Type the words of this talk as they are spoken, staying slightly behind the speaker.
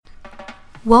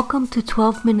Welcome to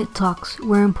 12-Minute Talks,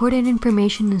 where important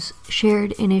information is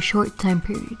shared in a short time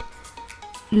period.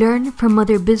 Learn from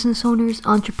other business owners,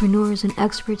 entrepreneurs, and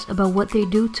experts about what they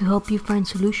do to help you find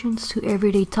solutions to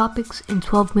everyday topics in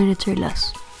 12 minutes or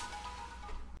less.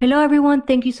 Hello, everyone.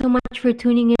 Thank you so much for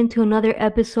tuning in to another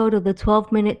episode of the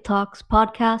 12-Minute Talks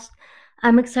podcast.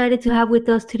 I'm excited to have with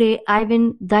us today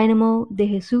Ivan Dynamo de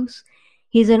Jesus.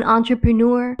 He's an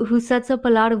entrepreneur who sets up a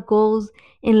lot of goals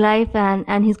in life,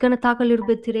 and he's going to talk a little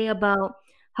bit today about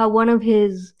how one of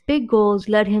his big goals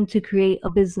led him to create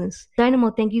a business. Dynamo,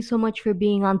 thank you so much for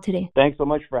being on today. Thanks so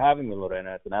much for having me,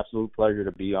 Lorena. It's an absolute pleasure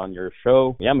to be on your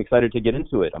show. Yeah, I'm excited to get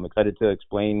into it. I'm excited to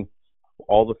explain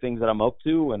all the things that I'm up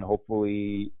to, and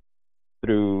hopefully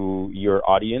through your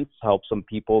audience help some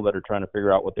people that are trying to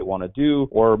figure out what they want to do,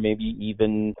 or maybe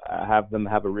even have them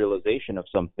have a realization of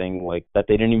something like that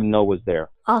they didn't even know was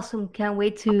there. Awesome. Can't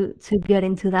wait to get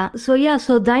into that.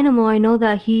 So Dynamo, I know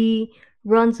that he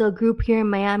runs a group here in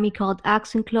Miami called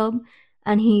Accent Club,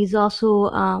 and he's also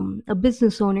a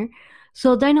business owner.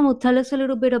 So Dynamo, tell us a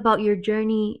little bit about your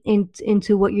journey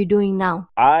into what you're doing now.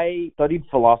 I studied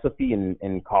philosophy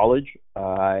in college,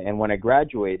 and when I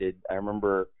graduated, I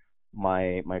remember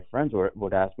my friends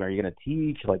would ask me, "Are you going to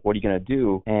teach? Like, what are you going to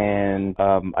do?" And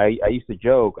I used to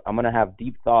joke, "I'm going to have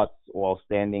deep thoughts while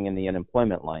standing in the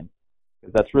unemployment line."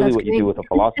 Because that's really what you do with a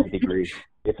philosophy degree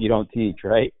if you don't teach,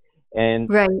 right? And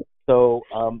right. So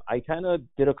I kind of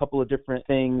did a couple of different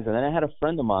things, and then I had a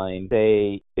friend of mine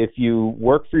say, if you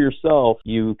work for yourself,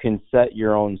 you can set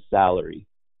your own salary.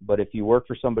 But if you work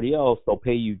for somebody else, they'll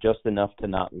pay you just enough to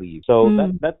not leave. So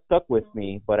that stuck with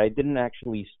me, but I didn't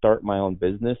actually start my own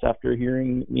business after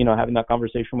having that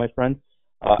conversation with my friend.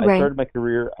 I started my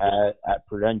career at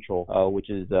Prudential,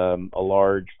 which is a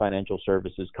large financial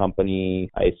services company.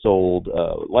 I sold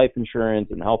life insurance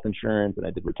and health insurance, and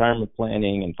I did retirement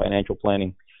planning and financial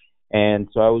planning. And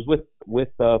so I was with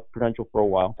Prudential for a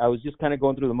while. I was just kind of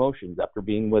going through the motions after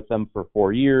being with them for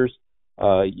 4 years.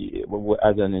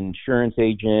 As an insurance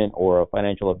agent or a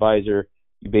financial advisor,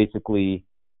 you basically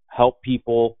help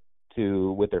people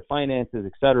with their finances,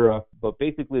 etc. But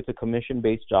basically, it's a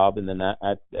commission-based job, and then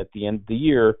at the end of the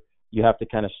year, you have to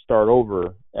kind of start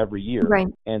over every year. Right.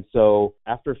 And so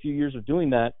after a few years of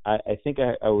doing that, I think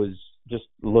I was just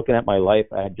looking at my life.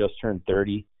 I had just turned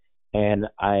 30, and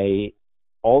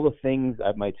all the things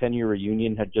at my 10-year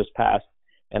reunion had just passed.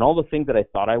 And all the things that I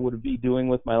thought I would be doing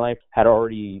with my life had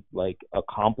already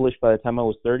accomplished by the time I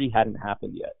was 30, hadn't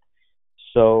happened yet.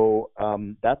 So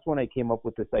that's when I came up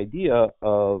with this idea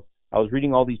of, I was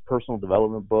reading all these personal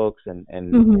development books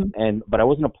but I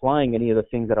wasn't applying any of the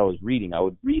things that I was reading. I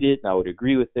would read it and I would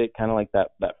agree with it, kind of like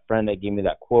that friend that gave me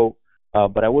that quote,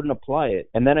 but I wouldn't apply it.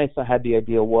 And then I had the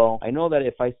idea, well, I know that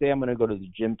if I say I'm going to go to the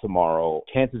gym tomorrow,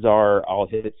 chances are I'll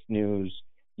hit snooze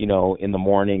in the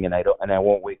morning, and I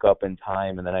won't wake up in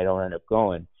time, and then I don't end up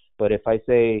going. But if I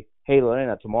say, "Hey,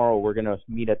 Lorena, tomorrow we're going to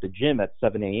meet at the gym at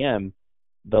 7 a.m.,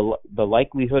 the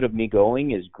likelihood of me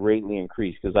going is greatly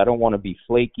increased because I don't want to be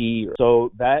flaky.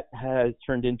 So that has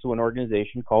turned into an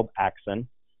organization called Accent,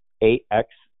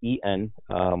 AXEN,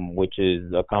 which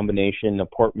is a combination, a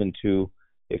portmanteau,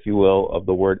 if you will, of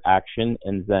the word action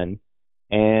and Zen.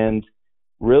 And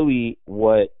really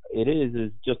what it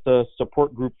is just a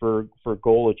support group for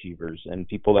goal achievers and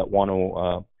people that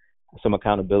want some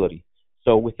accountability.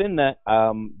 So within that,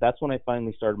 that's when I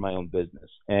finally started my own business.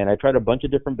 And I tried a bunch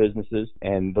of different businesses,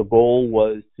 and the goal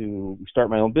was to start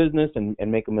my own business and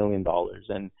make $1 million.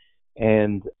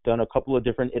 And done a couple of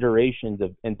different iterations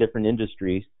in different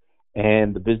industries.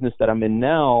 And the business that I'm in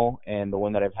now, and the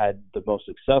one that I've had the most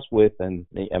success with, and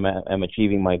I'm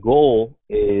achieving my goal,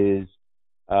 is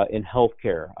in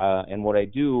healthcare. And what I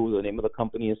do, the name of the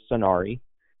company is Sonari,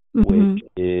 which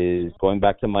is, going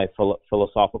back to my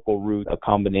philosophical root, a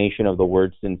combination of the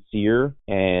word sincere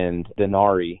and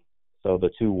denari. So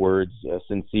the two words,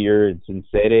 sincere and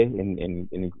sincere in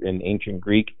ancient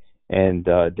Greek, and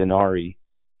denari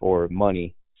for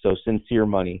money. So sincere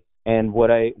money. And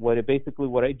what I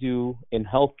do in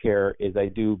healthcare is I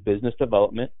do business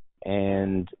development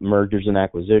and mergers and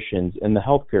acquisitions in the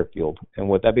healthcare field. And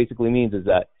what that basically means is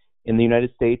that in the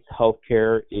United States,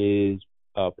 healthcare is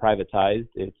privatized.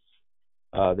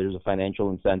 There's a financial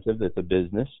incentive. It's a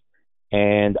business.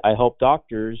 And I help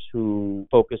doctors who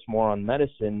focus more on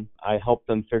medicine. I help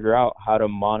them figure out how to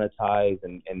monetize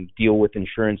and deal with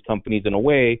insurance companies in a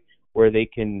way where they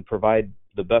can provide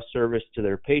the best service to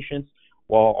their patients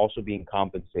while also being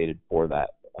compensated for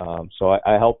that. So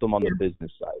I help them on the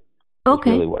business side.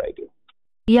 Okay. That's really what I do.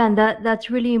 Yeah, and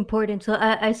that's really important. So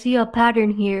I see a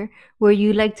pattern here where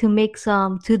you like to mix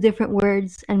two different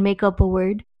words and make up a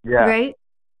word, Yeah. right?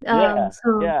 Yeah,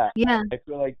 So yeah. yeah, I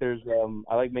feel like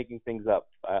I like making things up.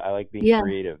 I like being yeah.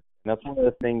 creative. And that's one of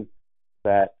the things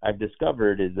that I've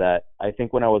discovered is that I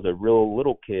think when I was a real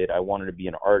little kid, I wanted to be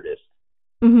an artist.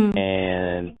 Mm-hmm.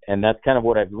 And that's kind of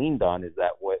what I've leaned on is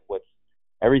that what's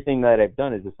everything that I've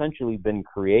done has essentially been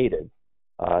creative.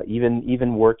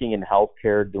 Even working in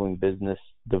healthcare, doing business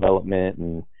development,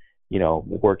 and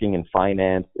working in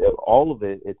finance, all of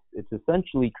it, it's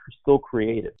essentially still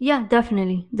creative. Yeah,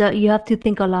 definitely. That you have to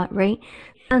think a lot, right?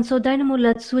 And so, Dynamo,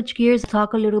 let's switch gears and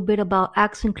talk a little bit about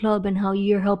Accent Club and how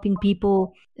you're helping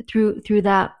people through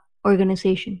that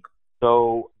organization.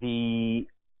 So the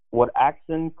what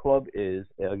Axen Club is,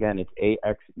 again, it's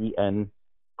AXEN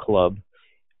Club.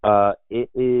 It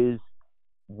is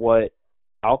what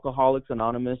Alcoholics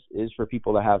Anonymous is for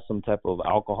people that have some type of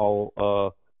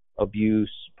alcohol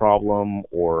abuse problem,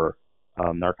 or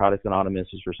Narcotics Anonymous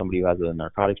is for somebody who has a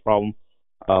narcotics problem.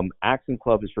 Accent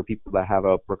Club is for people that have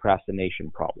a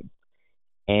procrastination problem.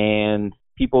 And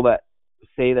people that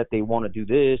say that they want to do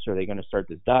this, or they're going to start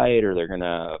this diet, or they're going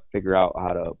to figure out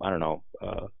how to, I don't know,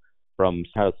 from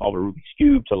how to solve a Rubik's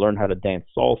Cube to learn how to dance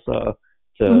salsa,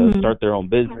 to Mm-hmm. start their own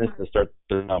business, to start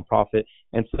their nonprofit.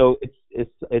 And so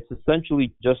it's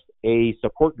essentially just a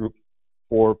support group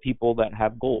for people that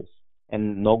have goals,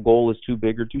 and no goal is too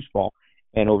big or too small.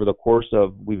 And over the course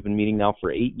of, we've been meeting now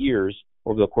for 8 years.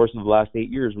 Over the course of the last 8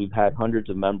 years, we've had hundreds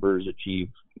of members achieve,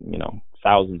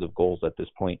 thousands of goals at this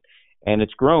point. And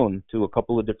it's grown to a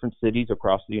couple of different cities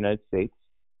across the United States.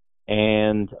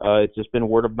 And it's just been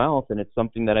word of mouth. And it's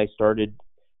something that I started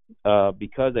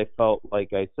because I felt,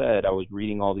 like I said, I was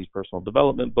reading all these personal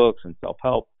development books and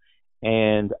self-help,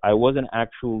 and I wasn't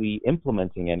actually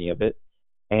implementing any of it.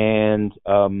 And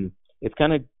it's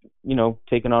kind of,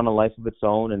 taken on a life of its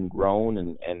own and grown,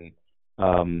 and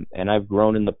I've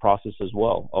grown in the process as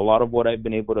well. A lot of what I've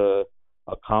been able to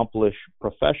accomplish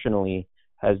professionally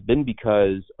has been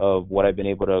because of what I've been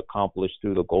able to accomplish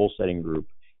through the goal setting group,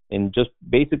 and just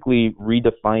basically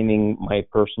redefining my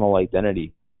personal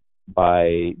identity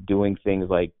by doing things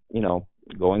like,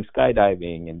 going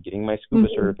skydiving and getting my scuba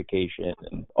Mm-hmm. certification,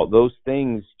 and all those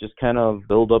things just kind of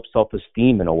build up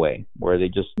self-esteem in a way where they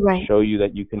just Right. show you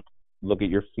that you can look at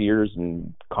your fears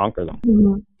and conquer them.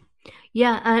 Mm-hmm.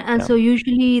 Yeah, and Yeah. so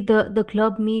usually the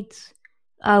club meets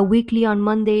weekly on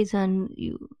Mondays, and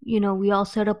we all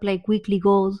set up like weekly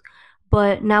goals,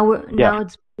 but Yeah. now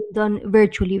it's done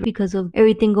virtually because of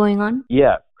everything going on.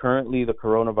 Yeah. Currently, the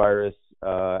coronavirus,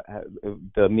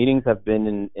 the meetings have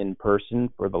been in person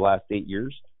for the last 8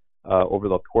 years. Over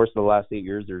the course of the last 8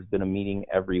 years, there's been a meeting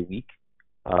every week.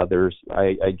 I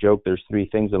joke, there's three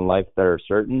things in life that are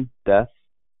certain: death,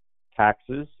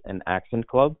 taxes, and Accent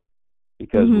Club,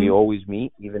 because we Mm-hmm. always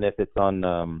meet, even if it's on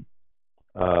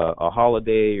a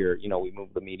holiday, or we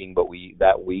move the meeting, but we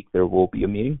that week there will be a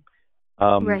meeting.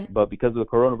 Right. But because of the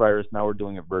coronavirus, now we're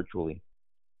doing it virtually.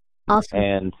 Awesome.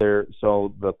 And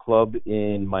so the club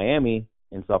in Miami,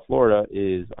 in South Florida,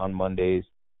 is on Mondays.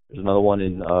 There's another one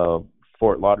in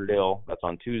Fort Lauderdale that's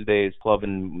on Tuesdays. Club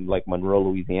in like Monroe,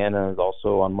 Louisiana, is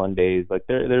also on Mondays. Like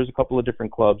there's a couple of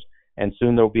different clubs, and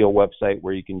soon there'll be a website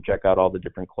where you can check out all the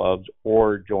different clubs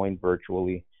or join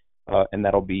virtually, and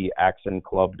that'll be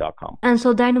actionclub.com. And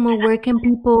so, Dynamo, where can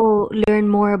people learn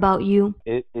more about you?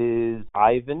 It is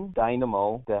Ivan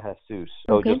Dynamo de Jesus.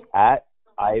 So just Okay. at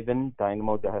Ivan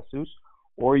Dynamo de Jesus,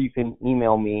 or you can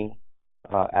email me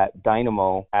at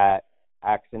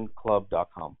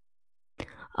dynamo@accentclub.com.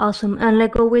 Awesome. And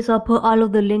like always, I'll put all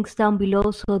of the links down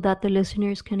below so that the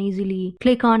listeners can easily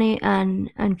click on it and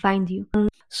find you.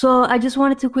 So I just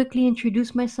wanted to quickly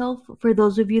introduce myself. For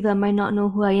those of you that might not know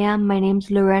who I am, my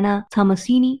name's Lorena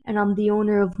Tomasini, and I'm the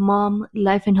owner of Mom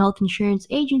Life and Health Insurance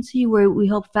Agency, where we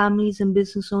help families and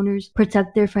business owners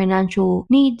protect their financial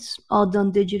needs, all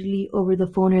done digitally over the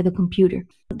phone or the computer.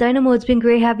 Dynamo, it's been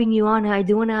great having you on. I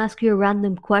do want to ask you a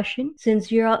random question.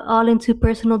 Since you're all into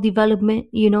personal development,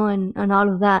 and all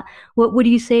of that, what would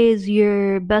you say is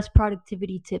your best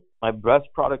productivity tip? My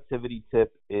best productivity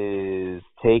tip is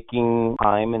taking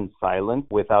time in silence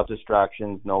without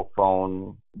distractions, no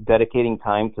phone, dedicating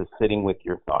time to sitting with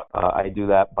your thoughts. I do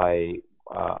that by,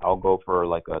 I'll go for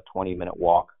like a 20-minute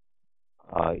walk,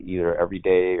 either every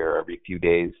day or every few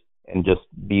days, and just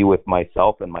be with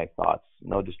myself and my thoughts.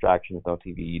 No distractions, no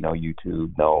TV, no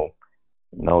YouTube, no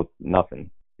nothing.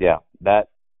 Yeah, that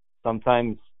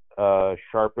sometimes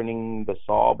sharpening the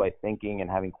saw by thinking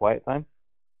and having quiet time,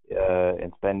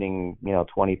 and spending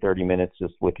 20-30 minutes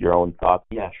just with your own thoughts,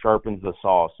 yeah, sharpens the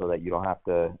saw so that you don't have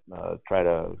to try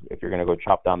to, if you're going to go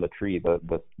chop down the tree,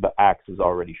 the axe is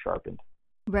already sharpened.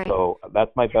 Right. So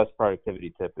that's my best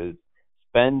productivity tip: is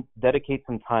dedicate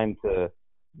some time to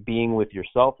being with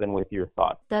yourself and with your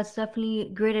thoughts. That's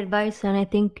definitely great advice, and I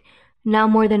think now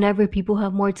more than ever people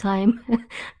have more time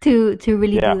to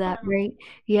really Yeah. do that, right?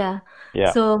 Yeah. Yeah.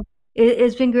 So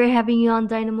it's been great having you on,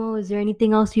 Dynamo. Is there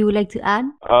anything else you would like to add?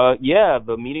 Yeah,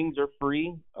 the meetings are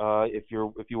free. If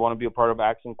you want to be a part of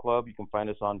Axon Club, you can find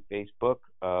us on Facebook.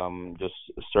 Just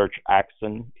search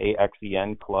Axon,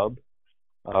 AXEN Club,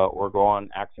 or go on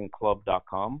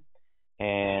axonclub.com.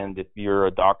 And if you're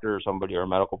a doctor or somebody or a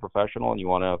medical professional and you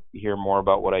want to hear more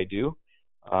about what I do,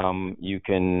 you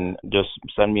can just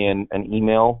send me an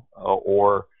email,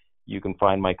 or you can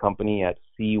find my company at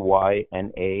cynari.com.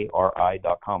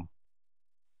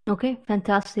 Okay,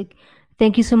 fantastic.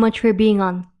 Thank you so much for being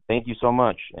on. Thank you so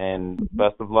much, and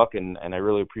best of luck, and I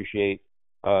really appreciate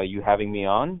you having me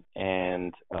on,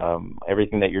 and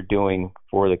everything that you're doing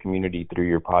for the community through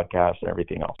your podcast and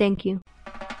everything else. Thank you.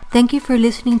 Thank you for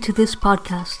listening to this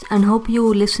podcast, and hope you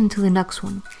will listen to the next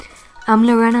one. I'm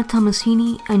Lorena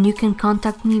Tomasini, and you can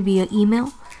contact me via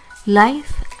email,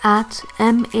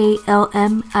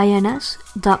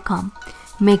 life@malmins.com.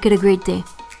 Make it a great day.